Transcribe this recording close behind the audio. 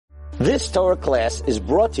This Torah class is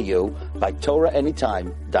brought to you by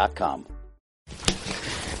TorahAnytime.com.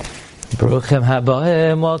 Baruchim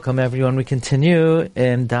habaim. Welcome everyone. We continue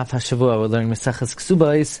in Daf HaShavua. We're learning Maseches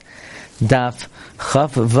Ksubos, Daf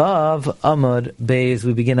Chaf Vav Amud Beis.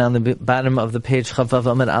 We begin on the bottom of the page, Chaf Vav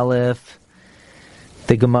Amud Aleph.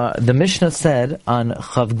 The Mishnah said on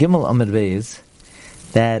Chaf Gimel Amud Beis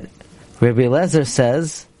that Rabbi Eliezer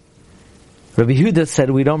says, Rabbi Yehuda said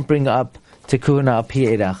we don't bring up Tekuna al pi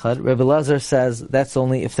eid echad. Rabbi Eliezer says that's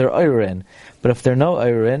only if they're oirin. But if they're no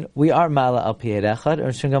oirin, we are mala al pi eid echad.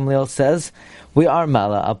 Rav Shimon Gamliel says we are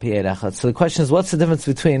mala al pi eid echad. So the question is, what's the difference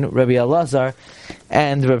between Rabbi Eliezer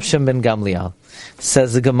and Rav Shimon Gamliel?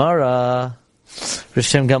 Says the Gemara, Rav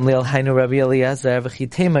Shimon Gamliel hainu Rabbi Eliezer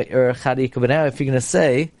v'chitema ir chadi. But now, if you're going to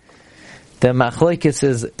say the machlokes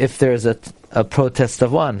is if there's a protest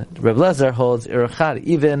of one, Rabbi Eliezer holds ir chadi.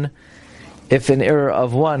 Even if an error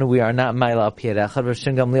of one, we are not ma'ila al pi eid echad. Rav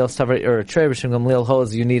Shimon Gamliel stavar error trei. Rav Shimon Gamliel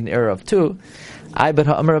holds you need an error of two. I but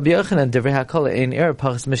ha'amar Rabbi Yochanan divrei hakol ein error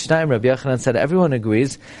pachas mishnayim. Rabbi Yochanan said everyone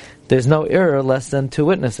agrees there's no error less than two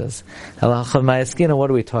witnesses. Halacha ma'askina. What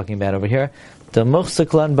are we talking about over here? The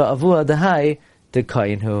muchsuk lan ba'avua dehai de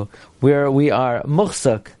kainhu, where we are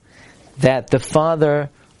muchsuk that the father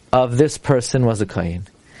of this person was a kain,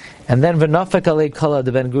 and then v'nafek alei kala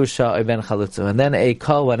de ben grusha or ben chalutzu, and then a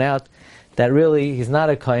kal went out that really he's not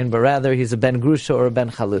a kohen, but rather he's a ben grusha or a ben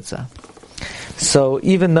chalutza. So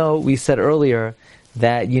even though we said earlier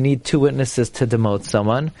that you need two witnesses to demote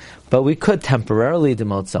someone, but we could temporarily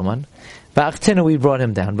demote someone, ba'achtina, we brought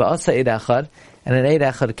him down. Ba'asa eid echad, and an eid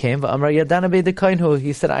echad came. V'amar yadana beid kohenhu,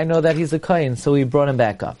 he said, I know that he's a kohen, so we brought him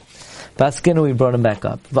back up. Ba'askinu, we brought him back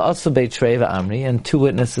up. Va'asa beid trei v'amri, and two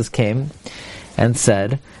witnesses came and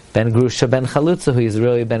said, ben grusha ben chalutza, who is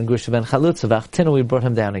really ben grusha ben chalutza. V'achtina, we brought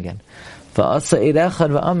him down again. V'asa eid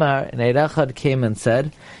echad v'amar, and eid echad came and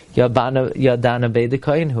said, Yadana beid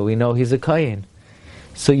kohenhu, we know he's a kohen.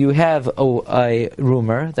 So you have a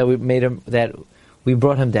rumor that we made him, that we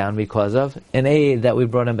brought him down because of, an aid that we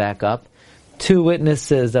brought him back up, two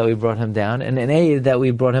witnesses that we brought him down, and an aid that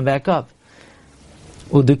we brought him back up.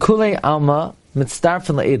 Udekule alma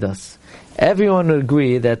mitzdarfen le'edos. Everyone would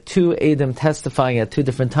agree that two Eidim testifying at two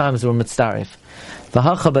different times were mitzdarif.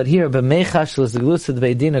 But here,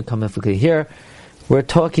 we're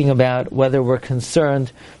talking about whether we're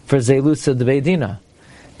concerned for zelusa de beidina.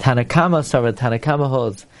 Tanakama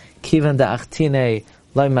holds, kivan da achtine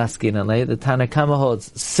loy maskinale. The Tanakama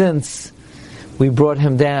holds, since we brought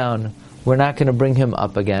him down, we're not going to bring him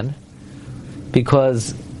up again,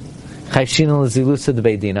 because it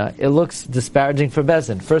looks disparaging for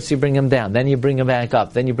Bezin. First you bring him down, then you bring him back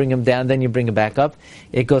up, then you bring him down, then you bring him back up.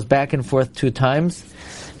 It goes back and forth two times.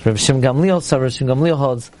 Rav Shimon Gamliel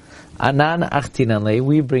holds, Anan achtinanle,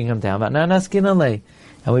 we bring him down, Anan askinanle,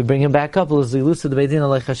 and we bring him back up.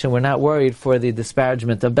 We're not worried for the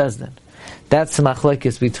disparagement of Bezdin. That's the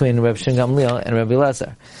machlokes between Rav Shimon Gamliel and Rabbi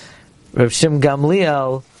Eliezer. Rav Shimon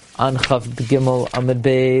Gamliel on Chaf Gimel Amud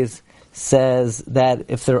Beis says that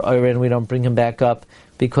if they're oirin, we don't bring him back up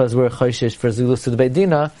because we're choishish for zilusa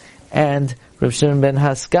beidina, and Rav Shimon ben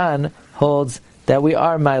Haskan holds that we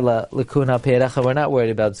are maila lekuna peirecha. We're not worried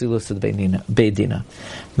about zilusa beidina.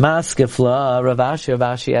 Maskefla Rav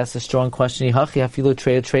Ashi asks a strong question. Hachi hafilu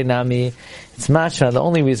trei nami. It's mashma. The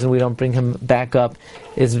only reason we don't bring him back up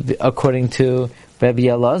is, according to Rabbi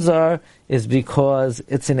Elazar, is because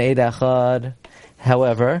it's an eid echad.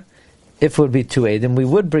 However, if it would be two Eidim, we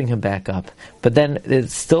would bring him back up. But then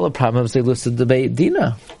it's still a problem of Zelusa debate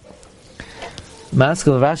Dina.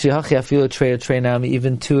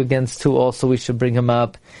 Even two against two also we should bring him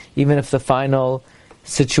up. Even if the final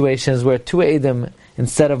situation is where two Eidim,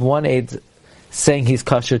 instead of one Eid saying he's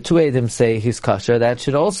kosher, two Eidim say he's kosher, that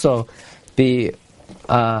should also be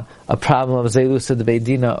a problem of Zelusa debate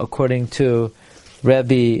Dina, according to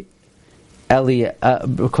Rabbi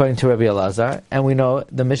according to Rabbi Elazar, and we know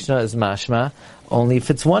the Mishnah is mashma only if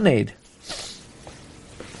it's one aid.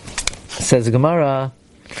 Says the Gemara,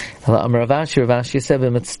 Ravashi said, the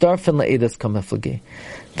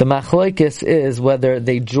machlokes is whether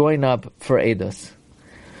they join up for edus.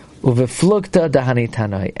 Uveflukta dahani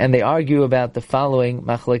tanai, and they argue about the following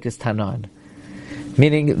machlokes tanan.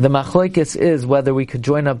 Meaning, the machlokes is whether we could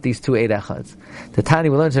join up these two eid echads. The Tani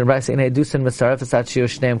we learned in Raisa in edusin mitzaref esat shiur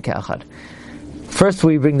shneim ke'achad. First,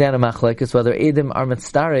 we bring down a machlokes whether Eidim are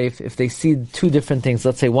mitzdaref if they see two different things.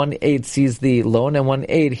 Let's say one Eid sees the loan and one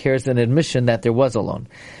Eid hears an admission that there was a loan.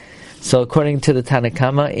 So according to the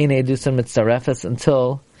Tanakama, ein edusin mitzdarefes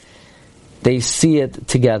until they see it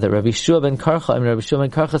together. Rabbi Shua ben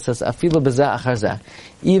Karcha says, afilu b'zeh achar zeh,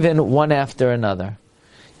 even one after another.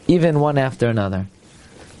 Even one after another.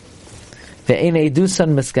 Ve'ein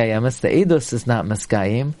edusan miskayemes, the edus is not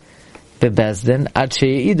miskayim, bebezdin, ad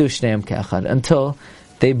sheyidu shneim ke'achad, until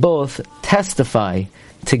they both testify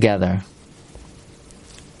together.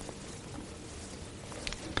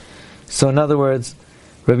 So in other words,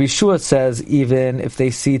 Rabbi Shua says even if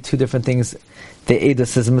they see two different things, the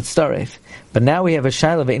edus is mitzaref. But now we have a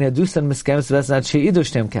shayla ve'ein edusan miskayemes bebezdin ad sheyidu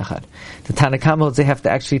shneim ke'achad. The Tanna Kama holds they have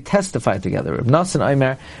to actually testify together. Reb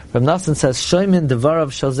Nosson says, Shoymin devarav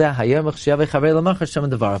shalzeh hayomach sheyaveh chavei lamachar shoymin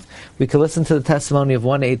devarav. We could listen to the testimony of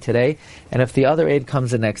one aide today, and if the other aide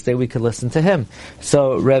comes the next day, we could listen to him.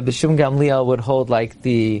 So Reb Shimon Gamliel would hold like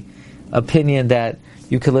the opinion that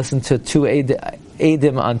you could listen to two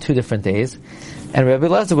aidim on 2 different days, and Rabbi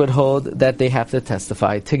Elazar would hold that they have to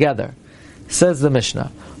testify together. Says the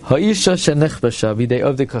Mishnah, a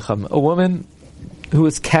woman who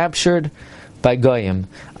was captured by goyim,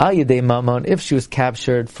 if she was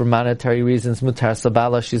captured for monetary reasons, mutar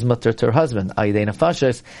sabala, she's mutar to her husband.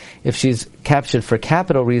 If she's captured for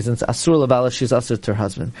capital reasons, asur labala, she's asur to her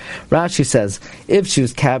husband. Rashi says, if she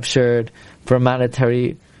was captured for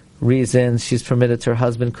monetary reasons, she's permitted to her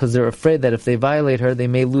husband because they're afraid that if they violate her, they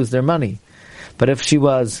may lose their money. But if she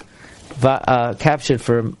was captured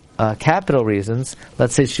for capital reasons,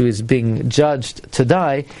 let's say she was being judged to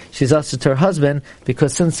die, she's also to her husband,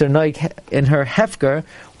 because since they're noik in her hefker,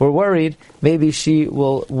 we're worried maybe she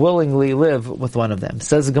will willingly live with one of them.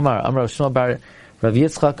 Says the Gemara, Amar Shmuel bar Rav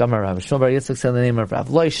Yitzchak, Amar Rav Shmuel bar Yitzchak said in the name of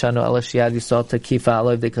Rav, Lo Yishanu ela sheyad yisrael takifa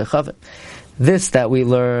aloy v'kechavim. This that we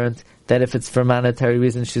learned, that if it's for monetary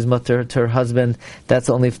reasons she's mutter to her husband, that's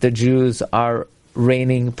only if the Jews are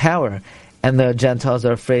reigning power and the Gentiles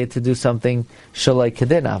are afraid to do something shalai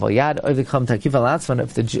kedin.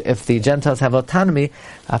 If the Gentiles have autonomy,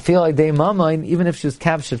 I feel like they mamain, even if she was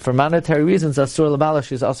captured for monetary reasons, asur labala,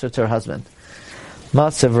 she's asur to her husband.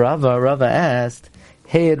 Masav Rava asked,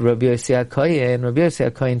 hey, Rabbi Yossi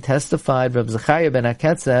HaKohen testified, Rabbi Zechariah ben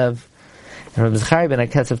Aketzev, and Rabbi Zechariah ben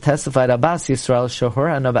Aketzev testified, Abbas Yisrael Shohor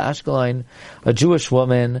Anava Ashkelon, a Jewish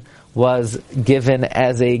woman was given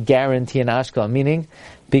as a guarantee in Ashkelon, meaning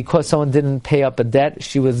because someone didn't pay up a debt,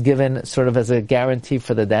 she was given sort of as a guarantee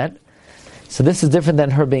for the debt. So this is different than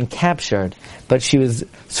her being captured, but she was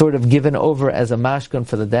sort of given over as a mashkon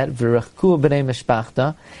for the debt. V'rechku b'nei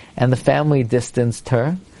mishpachta, and the family distanced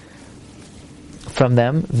her from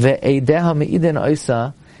them. Ve'eideha me'idin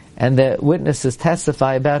oisa, and the witnesses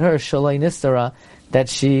testify about her, shalai nistara, that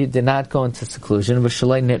she did not go into seclusion,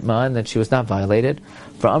 v'shalai nitma, and that she was not violated.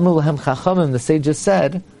 For amru lahem chachamim, the sages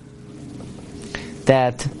said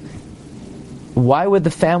that why would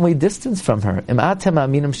the family distance from her? Now, if you're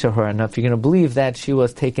going to believe that she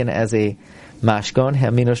was taken as a mashkon,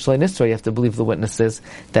 you have to believe the witnesses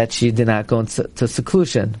that she did not go into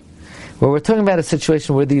seclusion. Where we're talking about a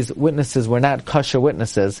situation where these witnesses were not kosher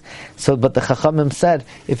witnesses, but the Chachamim said,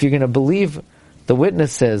 if you're going to believe the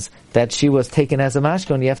witnesses that she was taken as a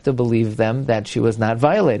mashkon, you have to believe them that she was not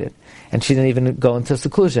violated, and she didn't even go into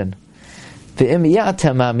seclusion. If you're not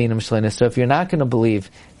going to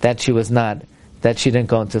believe that she didn't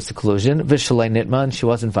go into seclusion, and she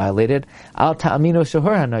wasn't violated,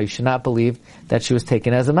 you should not believe that she was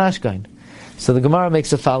taken as a mashkain. So the Gemara makes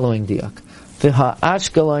the following diak.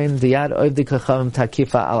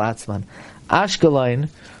 Ashkelon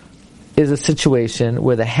is a situation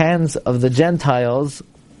where the hands of the Gentiles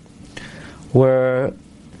were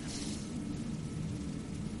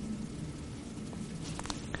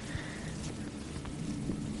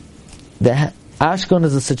Ashkelon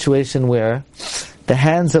is a situation where the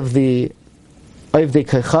hands of the Ovdei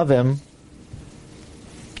Kechavim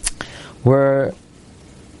were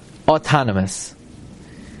autonomous.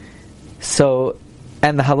 So,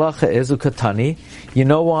 and the halacha is ukatani. You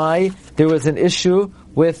know why there was an issue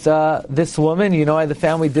with this woman? You know why the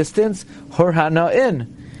family distance? Horhana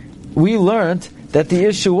in. We learned that the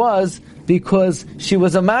issue was because she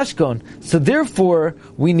was a mashkon. So therefore,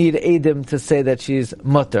 we need Edim to say that she's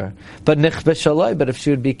mutter. But nichbe shaloi, but if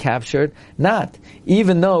she would be captured, not.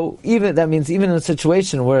 That means even in a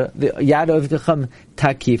situation where the Yad Ovdecham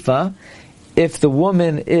takifa, if the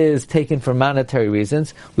woman is taken for monetary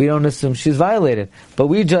reasons, we don't assume she's violated. But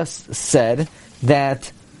we just said that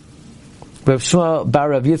Rav Shmuel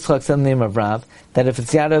bar Rav Yitzchak said in the name of Rav, that if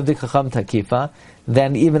it's Yad Ovdecham takifa,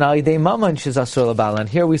 then even Alidei Maman she's Asur Labala. And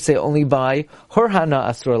here we say only by Horhana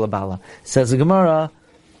Asur Labala. Says the Gemara,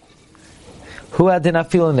 Hu adina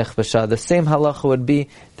filo nechbasha. The same halacha would be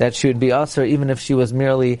that she would be Asur even if she was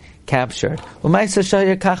merely captured.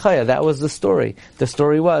 That was the story. The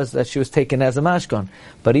story was that she was taken as a mashkon.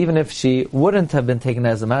 But even if she wouldn't have been taken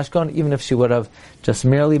as a mashkon, even if she would have just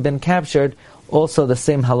merely been captured, also the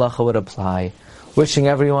same halacha would apply. Wishing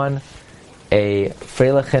everyone a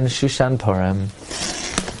Freilichen Shushan Purim.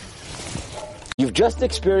 You've just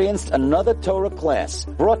experienced another Torah class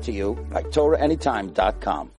brought to you by TorahAnytime.com.